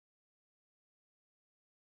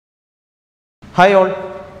Hi all,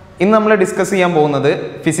 ഇന്ന് നമ്മൾ discuss ചെയ്യാൻ പോകുന്നത്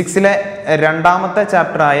ഫിസിക്സിലെ രണ്ടാമത്തെ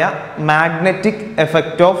ചാപ്റ്ററായ magnetic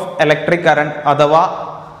effect of electric current അഥവാ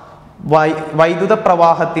വൈദ്യുത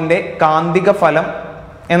പ്രവാഹത്തിന്റെ കാന്തിക ഫലം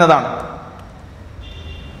എന്നതാണ്.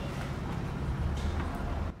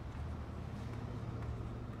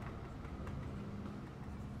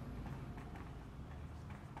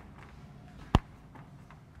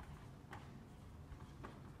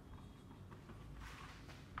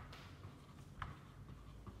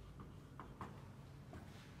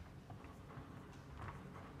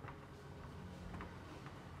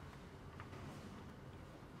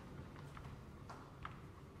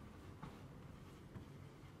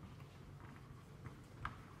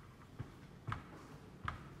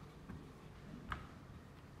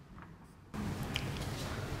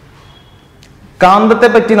 കാന്തത്തെ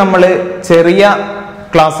പറ്റി നമ്മൾ ചെറിയ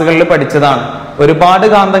ക്ലാസ്സുകളിൽ പഠിച്ചതാണ്. ഒരുപാട്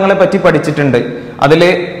കാന്തങ്ങളെ പറ്റി പഠിച്ചിട്ടുണ്ട്. അതിൽ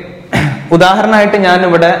ഉദാഹരണമായിട്ട് ഞാൻ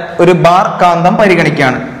ഇവിടെ ഒരു ബാർ കാന്തം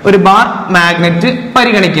പരിഗണിക്കുകയാണ്, ഒരു ബാർ മാഗ്നറ്റ്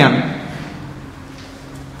പരിഗണിക്കുകയാണ്.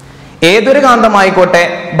 ഏതൊരു കാന്തമായിക്കോട്ടെ,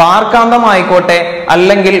 ബാർ കാന്തമായിക്കോട്ടെ,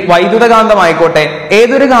 അല്ലെങ്കിൽ വൈദ്യുത കാന്തമായിക്കോട്ടെ,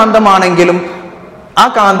 ഏതൊരു കാന്തമാണെങ്കിലും ആ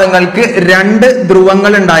കാന്തങ്ങൾക്ക് രണ്ട്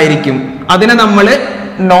ധ്രുവങ്ങൾ ഉണ്ടായിരിക്കും. അതിനെ നമ്മൾ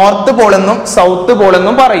നോർത്ത് പോൾ എന്നും സൗത്ത് പോൾ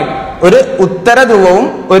എന്നും പറയും. ഒരു ഉത്തര ധ്രുവവും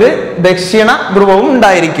ഒരു ദക്ഷിണ ധ്രുവവും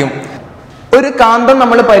ഉണ്ടായിരിക്കും. ഒരു കാന്തം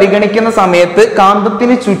നമ്മൾ പരിഗണിക്കുന്ന സമയത്ത്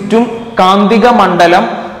കാന്തത്തിന് ചുറ്റും കാന്തിക മണ്ഡലം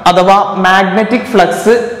അഥവാ മാഗ്നറ്റിക്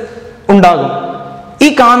ഫ്ലക്സ് ഉണ്ടാകും. ഈ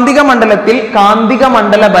കാന്തിക മണ്ഡലത്തിൽ കാന്തിക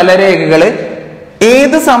മണ്ഡല ബലരേഖകൾ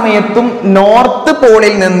ഏത് സമയത്തും നോർത്ത്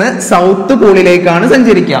പോളിൽ നിന്ന് സൗത്ത് പോളിലേക്കാണ്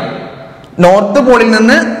സഞ്ചരിക്കുക. നോർത്ത് പോളിൽ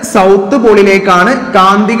നിന്ന് സൗത്ത് പോളിലേക്കാണ്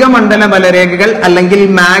കാന്തിക മണ്ഡല ബലരേഖകൾ അല്ലെങ്കിൽ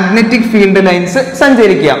മാഗ്നറ്റിക് ഫീൽഡ് ലൈൻസ്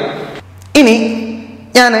സഞ്ചരിക്കുക. ഇനി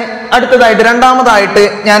ഞാൻ അടുത്തതായിട്ട് രണ്ടാമതായിട്ട്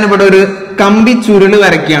ഞാനിവിടെ ഒരു കമ്പി ചുരുള്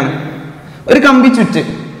വരയ്ക്കുകയാണ്, ഒരു കമ്പി ചുറ്റ്.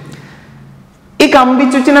 ഈ കമ്പി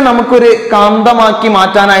ചുറ്റിനെ നമുക്കൊരു കാന്തമാക്കി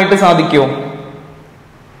മാറ്റാനായിട്ട് സാധിക്കുമോ?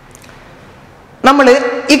 നമ്മൾ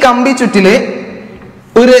ഈ കമ്പി ചുറ്റില്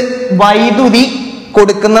ഒരു വൈദ്യുതി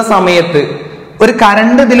കൊടുക്കുന്ന സമയത്ത്, ഒരു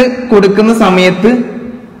കറണ്ട് ഇതിൽ കൊടുക്കുന്ന സമയത്ത്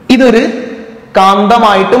ഇതൊരു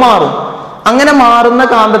കാന്തമായിട്ട് മാറും. അങ്ങനെ മാറുന്ന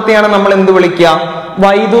കാന്തത്തെയാണ് നമ്മൾ എന്ത് വിളിക്കുക?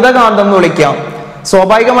 വൈദ്യുത കാന്തം എന്ന് വിളിക്കുക.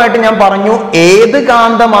 സ്വാഭാവികമായിട്ട് ഞാൻ പറഞ്ഞു, ഏത്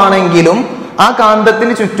കാന്തമാണെങ്കിലും ആ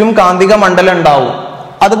കാന്തത്തിന് ചുറ്റും കാന്തിക മണ്ഡലം ഉണ്ടാവും.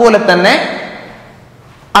 അതുപോലെ തന്നെ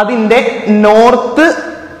അതിന്റെ നോർത്ത്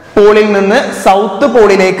പോളിൽ നിന്ന് സൗത്ത്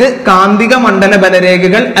പോളിലേക്ക് കാന്തിക മണ്ഡല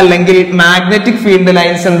ബലരേഖകൾ അല്ലെങ്കിൽ മാഗ്നറ്റിക് ഫീൽഡ്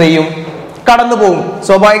ലൈൻസ് എന്ത് ചെയ്യും? കടന്നു പോകും.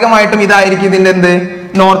 സ്വാഭാവികമായിട്ടും ഇതായിരിക്കും ഇതിന്റെ എന്ത്?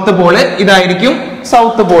 നോർത്ത് പോള്, ഇതായിരിക്കും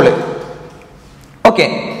സൗത്ത് പോള്. ഓക്കെ,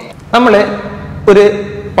 നമ്മള് ഒരു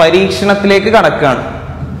പരീക്ഷണത്തിലേക്ക് കടക്കുകയാണ്.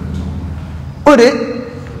 ഒരു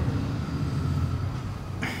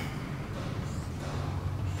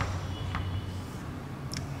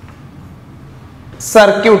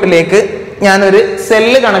സർക്യൂട്ടിലേക്ക് ഞാനൊരു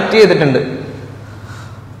സെല്ല് കണക്ട് ചെയ്തിട്ടുണ്ട്.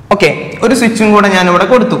 ഓക്കെ, ഒരു സ്വിച്ചും കൂടെ ഞാൻ ഇവിടെ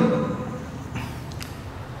കൊടുത്തു.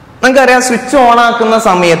 നമുക്കറിയാം, സ്വിച്ച് ഓൺ ആക്കുന്ന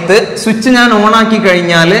സമയത്ത് സ്വിച്ച് ഞാൻ ഓൺ ആക്കി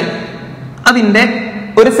കഴിഞ്ഞാൽ അതിന്റെ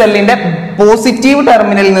ഒരു സെല്ലിന്റെ പോസിറ്റീവ്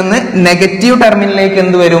ടെർമിനലിൽ നിന്ന് നെഗറ്റീവ് ടെർമിനലിലേക്ക്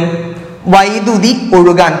എന്ത് വരും? വൈദ്യുതി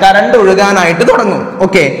ഒഴുകാൻ, കറണ്ട് ഒഴുകാനായിട്ട് തുടങ്ങും.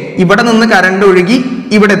 ഓക്കെ, ഇവിടെ നിന്ന് കറണ്ട് ഒഴുകി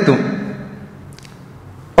ഇവിടെ എത്തും.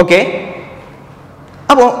 ഓക്കെ,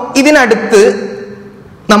 അപ്പോ ഇതിനടുത്ത്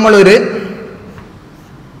നമ്മളൊരു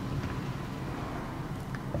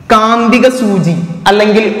കാന്തിക സൂചി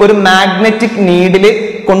അല്ലെങ്കിൽ ഒരു മാഗ്നറ്റിക് നീഡില്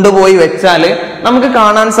കൊണ്ടുപോയി വെച്ചാൽ നമുക്ക്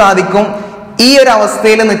കാണാൻ സാധിക്കും, ഈ ഒരു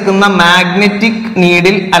അവസ്ഥയിൽ നിൽക്കുന്ന മാഗ്നറ്റിക്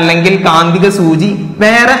നീഡിൽ അല്ലെങ്കിൽ കാന്തിക സൂചി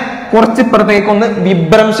വേറെ കുറച്ചിപ്പുറത്തേക്കൊന്ന്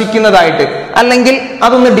വിഭ്രംശിക്കുന്നതായിട്ട് അല്ലെങ്കിൽ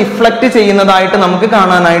അതൊന്ന് ഡിഫ്ലക്ട് ചെയ്യുന്നതായിട്ട് നമുക്ക്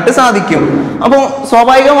കാണാനായിട്ട് സാധിക്കും. അപ്പോൾ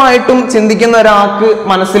സ്വാഭാവികമായിട്ടും ചിന്തിക്കുന്ന ഒരാൾക്ക്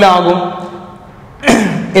മനസ്സിലാകും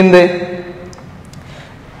എന്ത്?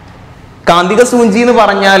 കാന്തിക സൂചി എന്ന്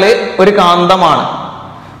പറഞ്ഞാൽ ഒരു കാന്തമാണ്.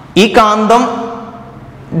 ഈ കാന്തം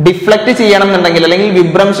ഡിഫ്ലക്ട് ചെയ്യണം എന്നുണ്ടെങ്കിൽ അല്ലെങ്കിൽ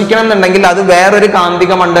വിഭ്രംശിക്കണം എന്നുണ്ടെങ്കിൽ അത് വേറൊരു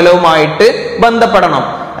കാന്തിക മണ്ഡലവുമായിട്ട് ബന്ധപ്പെടണം,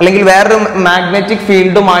 അല്ലെങ്കിൽ വേറൊരു മാഗ്നറ്റിക്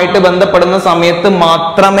ഫീൽഡുമായിട്ട് ബന്ധപ്പെടുന്ന സമയത്ത്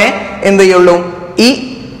മാത്രമേ എന്ത് ചെയ്യുള്ളൂ? ഈ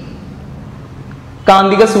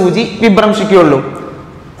കാന്തിക സൂചി വിഭ്രംശിക്കുകയുള്ളൂ.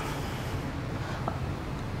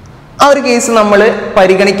 ആ ഒരു കേസ് നമ്മൾ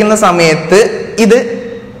പരിഗണിക്കുന്ന സമയത്ത് ഇത്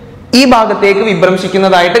ഈ ഭാഗത്തേക്ക്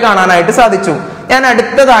വിഭ്രംശിക്കുന്നതായിട്ട് കാണാനായിട്ട് സാധിച്ചു. ഞാൻ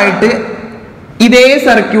അടുത്തതായിട്ട് ഇതേ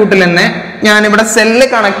സർക്യൂട്ടിൽ തന്നെ ഞാനിവിടെ സെല്ല്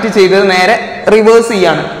കണക്ട് ചെയ്തത് നേരെ റിവേഴ്സ്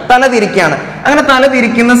ചെയ്യാണ്, തലതിരിക്കുകയാണ്. അങ്ങനെ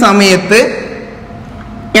തലതിരിക്കുന്ന സമയത്ത്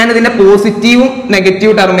ഞാൻ ഇതിന്റെ പോസിറ്റീവും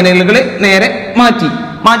നെഗറ്റീവ് ടെർമിനലുകൾ നേരെ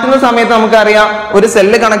മാറ്റുന്ന സമയത്ത് നമുക്കറിയാം, ഒരു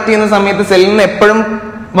സെല്ല് കണക്ട് ചെയ്യുന്ന സമയത്ത് സെല്ലിൽ നിന്ന് എപ്പോഴും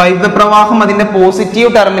വൈദ്യുത പ്രവാഹം അതിന്റെ പോസിറ്റീവ്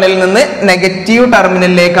ടെർമിനലിൽ നിന്ന് നെഗറ്റീവ്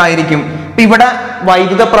ടെർമിനലിലേക്കായിരിക്കും. ഇവിടെ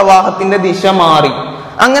വൈദ്യുത പ്രവാഹത്തിന്റെ ദിശ മാറി.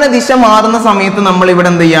 അങ്ങനെ ദിശ മാറുന്ന സമയത്ത് നമ്മൾ ഇവിടെ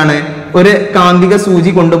എന്ത് ചെയ്യാണ്, ഒരു കാന്തിക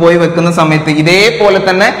സൂചി കൊണ്ടുപോയി വെക്കുന്ന സമയത്ത്, ഇതേപോലെ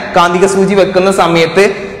തന്നെ കാന്തിക സൂചി വെക്കുന്ന സമയത്ത്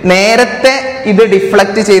നേരത്തെ ഇത്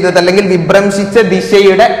ഡിഫ്ലക്ട് ചെയ്തത് അല്ലെങ്കിൽ വിഭ്രംശിച്ച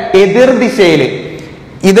ദിശയുടെ എതിർ ദിശയിൽ,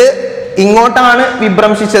 ഇത് ഇങ്ങോട്ടാണ്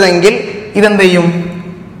വിഭ്രംശിച്ചതെങ്കിൽ ഇതെന്ത് ചെയ്യും,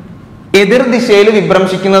 എതിർ ദിശയിൽ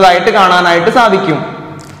വിഭ്രംശിക്കുന്നതായിട്ട് കാണാനായിട്ട് സാധിക്കും.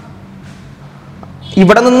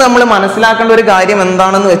 ഇവിടെ നിന്ന് നമ്മൾ മനസ്സിലാക്കേണ്ട ഒരു കാര്യം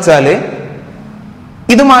എന്താണെന്ന് വെച്ചാല്,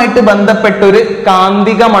 ഇതുമായിട്ട് ബന്ധപ്പെട്ട ഒരു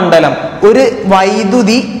കാന്തിക മണ്ഡലം, ഒരു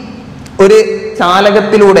വൈദ്യുതി ഒരു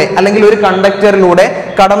ചാലകത്തിലൂടെ അല്ലെങ്കിൽ ഒരു കണ്ടക്ടറിലൂടെ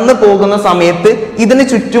കടന്നു പോകുന്ന സമയത്ത് ഇതിന്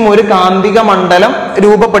ചുറ്റും ഒരു കാന്തിക മണ്ഡലം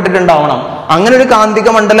രൂപപ്പെട്ടിട്ടുണ്ടാവണം. അങ്ങനെ ഒരു കാന്തിക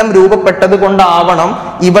മണ്ഡലം രൂപപ്പെട്ടത് കൊണ്ടാവണം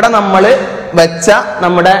ഇവിടെ നമ്മൾ വെച്ച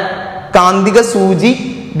നമ്മുടെ കാന്തിക സൂചി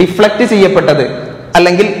ഡിഫ്ലക്ട് ചെയ്യപ്പെട്ടത്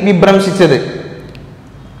അല്ലെങ്കിൽ വിഭ്രംശിച്ചത്.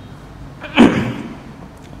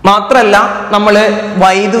 മാത്രല്ല നമ്മൾ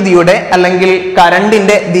വൈദ്യുതിയുടെ അല്ലെങ്കിൽ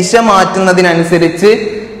കറണ്ടിന്റെ ദിശ മാറ്റുന്നതിനനുസരിച്ച്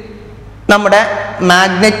നമ്മുടെ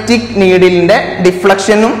മാഗ്നറ്റിക് നീഡിലിന്റെ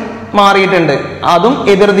ഡിഫ്ലക്ഷനും മാറിയിട്ടുണ്ട്, അതും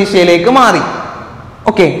എതിർദിശയിലേക്ക് മാറി.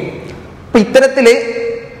 ഓക്കെ, അപ്പൊ ഇത്തരത്തില്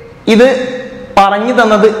ഇത് പറഞ്ഞു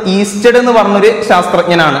തന്നത് ഈസ്റ്റഡ് എന്ന് പറഞ്ഞൊരു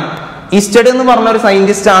ശാസ്ത്രജ്ഞനാണ്. ഈസ്റ്റഡ് എന്ന് പറഞ്ഞ ഒരു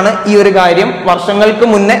സയന്റിസ്റ്റ് ആണ് ഈ ഒരു കാര്യം വർഷങ്ങൾക്ക്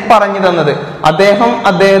മുന്നേ പറഞ്ഞു തന്നത്.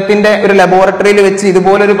 അദ്ദേഹത്തിന്റെ ഒരു ലബോറട്ടറിയിൽ വെച്ച്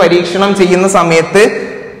ഇതുപോലൊരു പരീക്ഷണം ചെയ്യുന്ന സമയത്ത്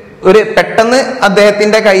പെട്ടെന്ന്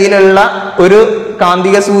അദ്ദേഹത്തിന്റെ കയ്യിലുള്ള ഒരു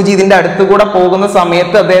കാന്തിക സൂചി ഇതിന്റെ അടുത്തുകൂടെ പോകുന്ന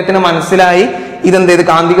സമയത്ത് അദ്ദേഹത്തിന് മനസ്സിലായി ഇതെന്ത്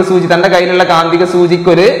കാന്തിക സൂചി, തന്റെ കയ്യിലുള്ള കാന്തിക സൂചിക്ക്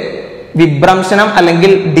ഒരു വിഭ്രംശനം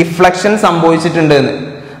അല്ലെങ്കിൽ ഡിഫ്ലക്ഷൻ സംഭവിച്ചിട്ടുണ്ട് എന്ന്.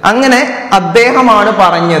 അങ്ങനെ അദ്ദേഹമാണ്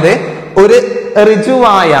പറഞ്ഞത് ഒരു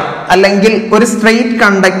ഋജുവായ അല്ലെങ്കിൽ ഒരു സ്ട്രെയിറ്റ്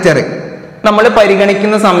കണ്ടക്ടർ നമ്മൾ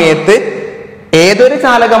പരിഗണിക്കുന്ന സമയത്ത് ഏതൊരു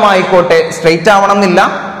ചാലകമായിക്കോട്ടെ, സ്ട്രെയിറ്റ് ആവണം എന്നില്ല,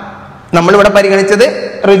 നമ്മളിവിടെ പരിഗണിച്ചത്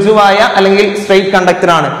ഋജുവായ അല്ലെങ്കിൽ സ്ട്രെയിറ്റ് കണ്ടക്ടർ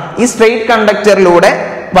ആണ്. ഈ സ്ട്രെയിറ്റ് കണ്ടക്ടറിലൂടെ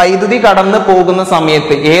വൈദ്യുതി കടന്നു പോകുന്ന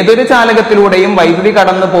സമയത്ത്, ഏതൊരു ചാലകത്തിലൂടെയും വൈദ്യുതി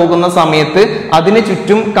കടന്നു പോകുന്ന സമയത്ത് അതിന്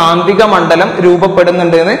ചുറ്റും കാന്തിക മണ്ഡലം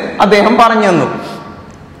രൂപപ്പെടുന്നുണ്ട് എന്ന് അദ്ദേഹം പറഞ്ഞു തന്നു.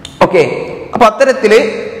 ഓക്കെ, അപ്പൊ അത്തരത്തില്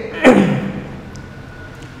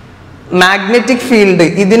മാഗ്നറ്റിക് ഫീൽഡ്,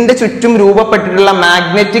 ഇതിന്റെ ചുറ്റും രൂപപ്പെട്ടിട്ടുള്ള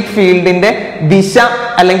മാഗ്നറ്റിക് ഫീൽഡിന്റെ ദിശ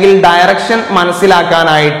അല്ലെങ്കിൽ ഡയറക്ഷൻ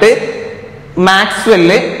മനസ്സിലാക്കാനായിട്ട്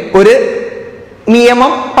മാക്സ്വെല് ഒരു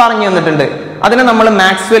നിയമം പറഞ്ഞു തന്നിട്ടുണ്ട്. അതിനെ നമ്മൾ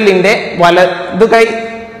മാക്സ്വെല്ലിന്റെ വലതു കൈ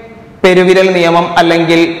പെരുവിരൽ നിയമം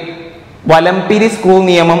അല്ലെങ്കിൽ വലംപിരി സ്ക്രൂ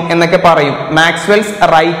നിയമം എന്നൊക്കെ പറയും. Maxwell's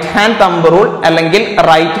right hand thumb rule അല്ലെങ്കിൽ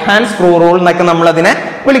റൈറ്റ് ഹാൻഡ് സ്ക്രൂ റൂൾ എന്നൊക്കെ നമ്മൾ അതിനെ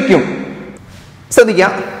വിളിക്കും.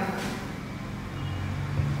 ശ്രദ്ധിക്കാം,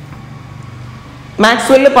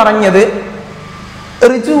 മാക്സ്വെല്ല് പറഞ്ഞത്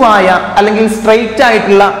ഋജുവായ അല്ലെങ്കിൽ സ്ട്രെയിറ്റ്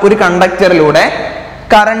ആയിട്ടുള്ള ഒരു കണ്ടക്ടറിലൂടെ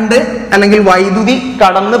കറണ്ട് അല്ലെങ്കിൽ വൈദ്യുതി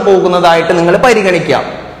കടന്നു പോകുന്നതായിട്ട് നിങ്ങൾ പരിഗണിക്കാം.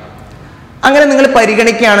 അങ്ങനെ നിങ്ങൾ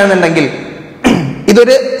പരിഗണിക്കുകയാണെന്നുണ്ടെങ്കിൽ,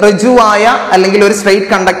 ഇതൊരു ഋജുവായ അല്ലെങ്കിൽ ഒരു സ്ട്രെയിറ്റ്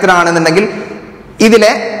കണ്ടക്ടർ ആണെന്നുണ്ടെങ്കിൽ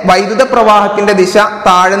ഇതിലെ വൈദ്യുത പ്രവാഹത്തിന്റെ ദിശ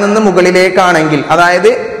താഴെ നിന്ന് മുകളിലേക്കാണെങ്കിൽ, അതായത്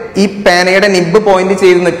ഈ പേനയുടെ നിബ് പോയിന്റ്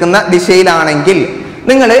ചെയ്ത് നിൽക്കുന്ന ദിശയിലാണെങ്കിൽ,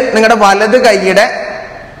 നിങ്ങൾ നിങ്ങളുടെ വലത് കൈയുടെ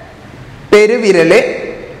പെരുവിരല്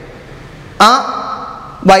ആ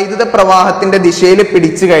വൈദ്യുത പ്രവാഹത്തിന്റെ ദിശയിൽ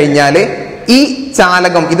പിടിച്ചു കഴിഞ്ഞാൽ ഈ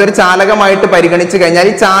ചാലകം, ഇതൊരു ചാലകമായിട്ട് പരിഗണിച്ചു കഴിഞ്ഞാൽ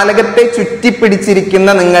ഈ ചാലകത്തെ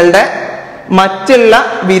ചുറ്റിപ്പിടിച്ചിരിക്കുന്ന നിങ്ങളുടെ മറ്റുള്ള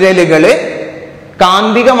വിരലുകള്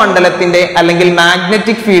കാന്തിക മണ്ഡലത്തിന്റെ അല്ലെങ്കിൽ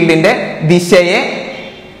മാഗ്നറ്റിക് ഫീൽഡിന്റെ ദിശയെ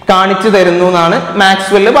കാണിച്ചു തരുന്നു എന്നാണ്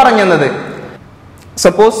മാക്സ്വെല്ല് പറഞ്ഞത്.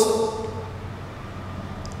 Suppose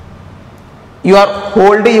you are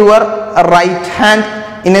hold your right hand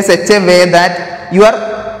in a such a way that your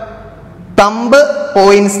thumb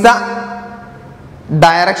points the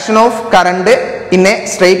direction of current in a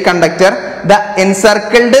straight conductor, the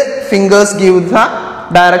encircled fingers give the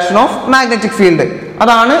direction of magnetic field.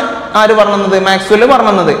 അതാണ് ആര് പറഞ്ഞത്? Maxwell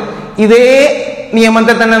പറഞ്ഞത്. ഇതേ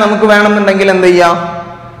നിയമത്തെ തന്നെ നമുക്ക് വേണമെന്നുണ്ടെങ്കിൽ എന്ത് ചെയ്യാം,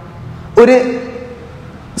 ഒരു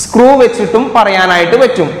സ്ക്രൂ വെച്ചിട്ടും പറയാനായിട്ട്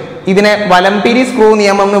പറ്റും. ഇതിനെ വലംപിരി സ്ക്രൂ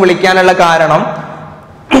നിയമം എന്ന് വിളിക്കാനുള്ള കാരണം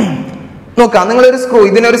നോക്കാം. നിങ്ങളൊരു സ്ക്രൂ,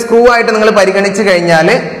 ഇതിനൊരു സ്ക്രൂ ആയിട്ട് നിങ്ങൾ പരിഗണിച്ചു കഴിഞ്ഞാൽ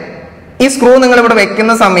ഈ സ്ക്രൂ നിങ്ങൾ ഇവിടെ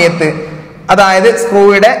വെക്കുന്ന സമയത്ത്, അതായത്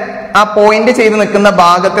സ്ക്രൂയുടെ ആ പോയിന്റ് ചെയ്ത് നിൽക്കുന്ന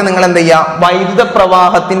ഭാഗത്തെ നിങ്ങൾ എന്ത് ചെയ്യുക, വൈദ്യുത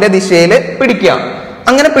പ്രവാഹത്തിന്റെ ദിശയിൽ പിടിക്കുക.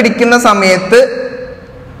 അങ്ങനെ പിടിക്കുന്ന സമയത്ത്,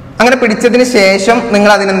 അങ്ങനെ പിടിച്ചതിന് ശേഷം നിങ്ങൾ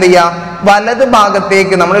അതിനെന്ത് ചെയ്യുക, വലത്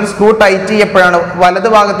ഭാഗത്തേക്ക്, നമ്മളൊരു സ്ക്രൂ ടൈറ്റ് ചെയ്യപ്പോഴാണ് വലത്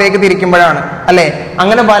ഭാഗത്തേക്ക് തിരിക്കുമ്പോഴാണ് അല്ലെ,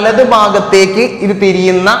 അങ്ങനെ വലത് ഭാഗത്തേക്ക് ഇത്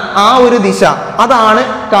തിരിയുന്ന ആ ഒരു ദിശ, അതാണ്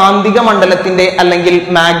കാന്തിക മണ്ഡലത്തിന്റെ അല്ലെങ്കിൽ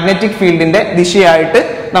മാഗ്നറ്റിക് ഫീൽഡിന്റെ ദിശയായിട്ട്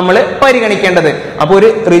നമ്മൾ പരിഗണിക്കേണ്ടത്. അപ്പൊ ഒരു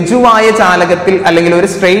ഋജുവായ ചാലകത്തിൽ അല്ലെങ്കിൽ ഒരു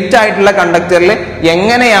സ്ട്രെയിറ്റ് ആയിട്ടുള്ള കണ്ടക്ടറിൽ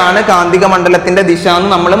എങ്ങനെയാണ് കാന്തിക മണ്ഡലത്തിന്റെ ദിശ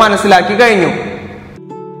എന്ന് നമ്മൾ മനസ്സിലാക്കി കഴിഞ്ഞു.